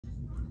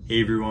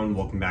Hey everyone,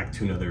 welcome back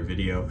to another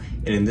video.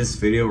 And in this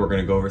video, we're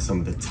gonna go over some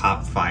of the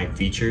top 5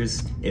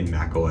 features in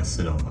macOS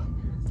Sonoma.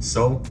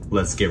 So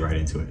let's get right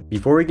into it.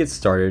 Before we get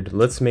started,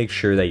 let's make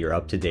sure that you're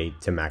up to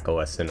date to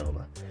macOS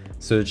Sonoma.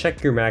 So to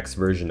check your Mac's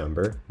version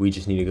number, we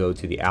just need to go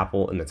to the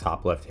Apple in the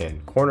top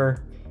left-hand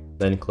corner,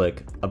 then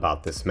click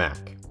About This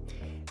Mac.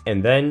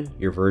 And then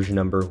your version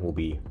number will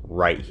be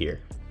right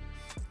here.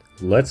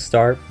 Let's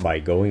start by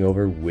going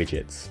over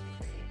widgets.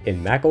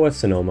 In macOS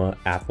Sonoma,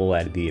 Apple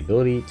added the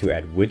ability to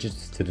add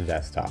widgets to the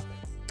desktop.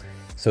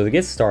 So to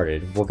get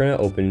started, we're going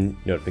to open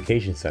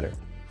Notification Center.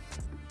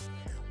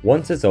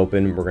 Once it's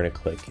open, we're going to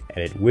click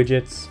Edit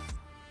Widgets,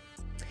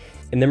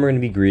 and then we're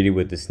going to be greeted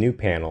with this new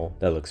panel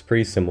that looks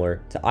pretty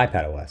similar to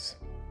iPadOS.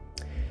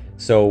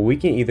 So we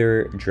can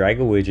either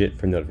drag a widget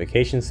from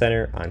Notification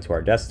Center onto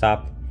our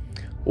desktop,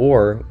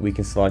 or we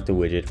can select a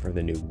widget from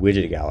the new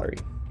widget gallery.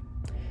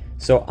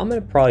 So I'm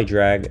going to probably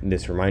drag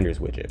this Reminders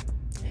widget.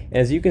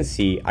 As you can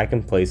see, I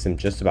can place them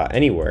just about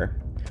anywhere,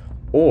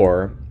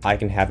 or I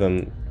can have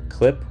them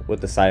clip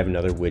with the side of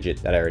another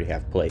widget that I already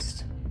have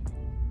placed.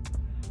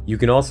 You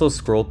can also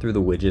scroll through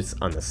the widgets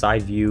on the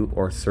side view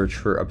or search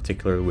for a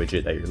particular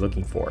widget that you're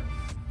looking for.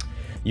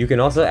 You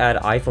can also add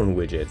iPhone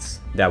widgets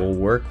that will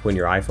work when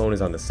your iPhone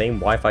is on the same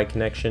Wi-Fi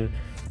connection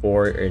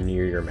or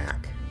near your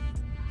Mac.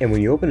 And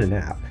when you open an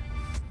app,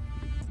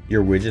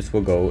 your widgets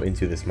will go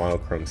into this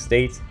monochrome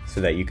state so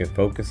that you can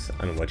focus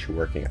on what you're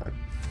working on.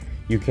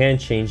 You can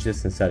change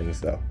this in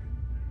settings though.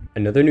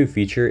 Another new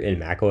feature in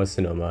macOS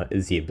Sonoma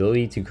is the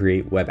ability to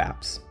create web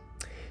apps.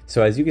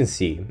 So as you can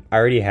see, I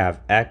already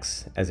have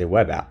X as a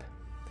web app,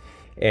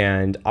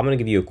 and I'm going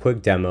to give you a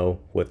quick demo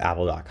with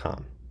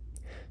apple.com.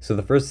 So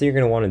the first thing you're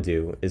going to want to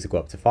do is go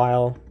up to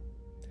File,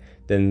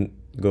 then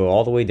go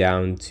all the way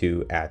down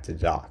to Add to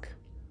Dock,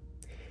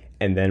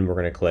 and then we're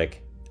going to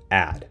click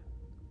Add.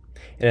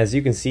 And as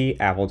you can see,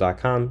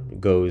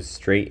 apple.com goes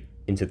straight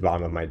into the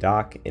bottom of my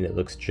dock, and it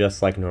looks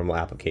just like a normal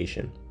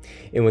application.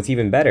 And what's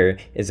even better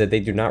is that they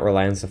do not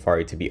rely on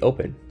Safari to be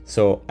open.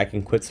 So I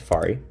can quit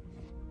Safari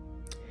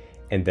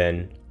and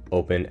then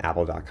open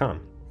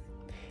apple.com.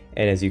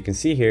 And as you can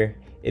see here,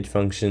 it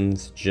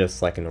functions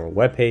just like a normal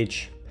web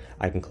page.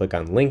 I can click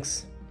on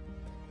links,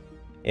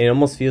 and it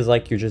almost feels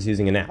like you're just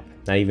using an app,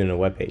 not even a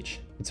web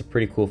page. It's a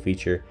pretty cool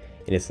feature,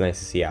 and it's nice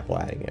to see Apple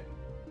adding it.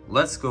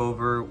 Let's go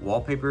over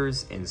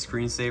wallpapers and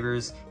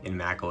screensavers in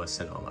macOS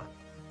Sonoma.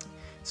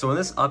 So in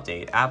this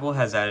update, Apple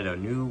has added a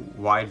new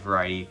wide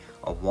variety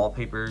of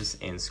wallpapers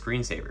and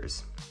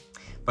screensavers.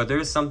 But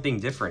there's something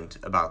different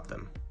about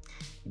them.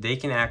 They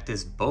can act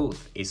as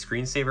both a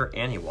screensaver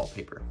and a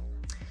wallpaper.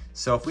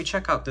 So if we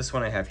check out this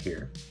one I have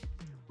here,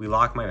 we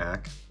lock my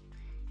Mac,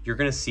 you're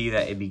going to see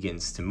that it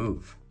begins to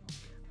move.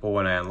 But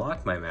when I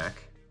unlock my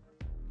Mac,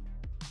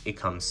 it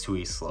comes to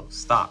a slow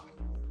stop.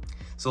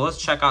 So let's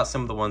check out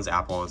some of the ones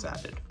Apple has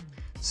added.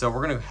 So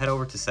we're going to head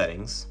over to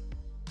Settings,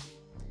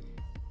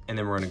 and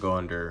then we're going to go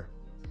under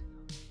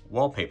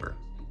Wallpaper.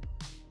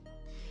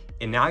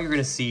 And now you're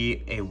going to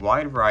see a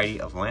wide variety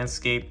of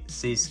landscape,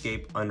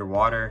 cityscape,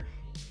 underwater,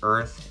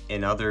 earth,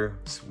 and other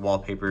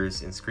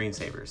wallpapers and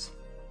screensavers.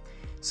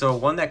 So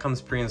one that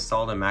comes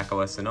pre-installed in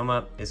macOS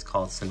Sonoma is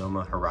called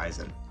Sonoma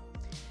Horizon.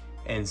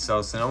 And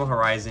so Sonoma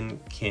Horizon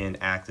can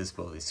act as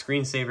both a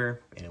screensaver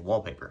and a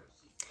wallpaper.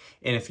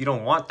 And if you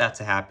don't want that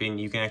to happen,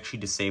 you can actually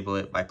disable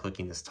it by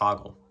clicking this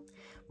toggle.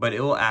 But it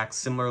will act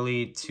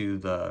similarly to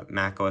the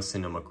macOS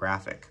Sonoma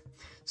graphic.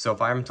 So if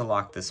I'm to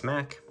lock this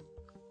Mac,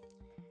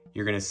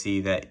 you're going to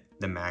see that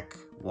the Mac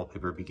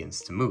wallpaper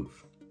begins to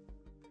move.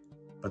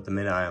 But the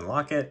minute I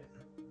unlock it,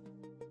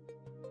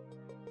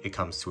 it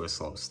comes to a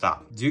slow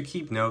stop. Do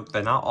keep note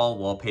that not all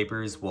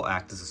wallpapers will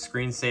act as a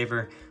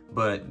screensaver,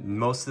 but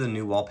most of the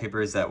new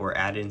wallpapers that were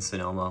added in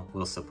Sonoma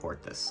will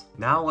support this.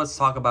 Now let's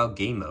talk about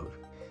game mode.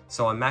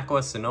 So on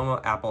macOS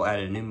Sonoma, Apple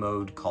added a new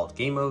mode called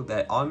Game Mode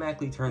that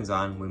automatically turns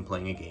on when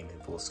playing a game in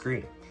full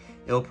screen.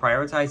 It will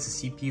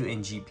prioritize the CPU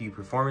and GPU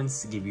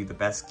performance to give you the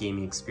best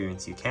gaming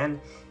experience you can,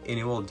 and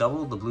it will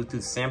double the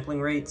Bluetooth sampling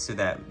rate so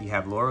that you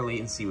have lower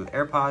latency with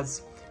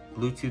AirPods,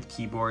 Bluetooth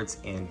keyboards,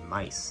 and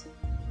mice.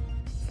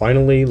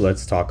 Finally,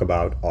 let's talk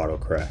about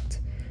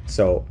Autocorrect.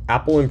 So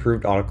Apple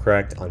improved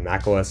Autocorrect on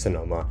macOS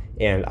Sonoma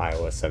and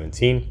iOS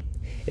 17.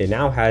 It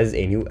now has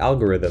a new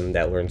algorithm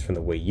that learns from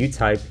the way you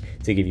type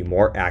to give you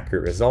more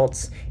accurate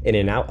results, and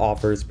it now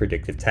offers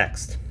predictive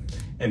text.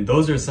 And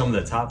those are some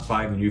of the top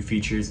 5 new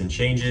features and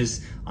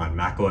changes on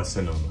macOS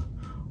Sonoma.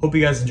 Hope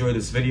you guys enjoyed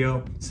this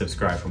video.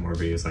 Subscribe for more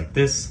videos like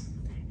this,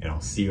 and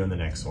I'll see you in the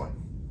next one.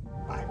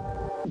 Bye.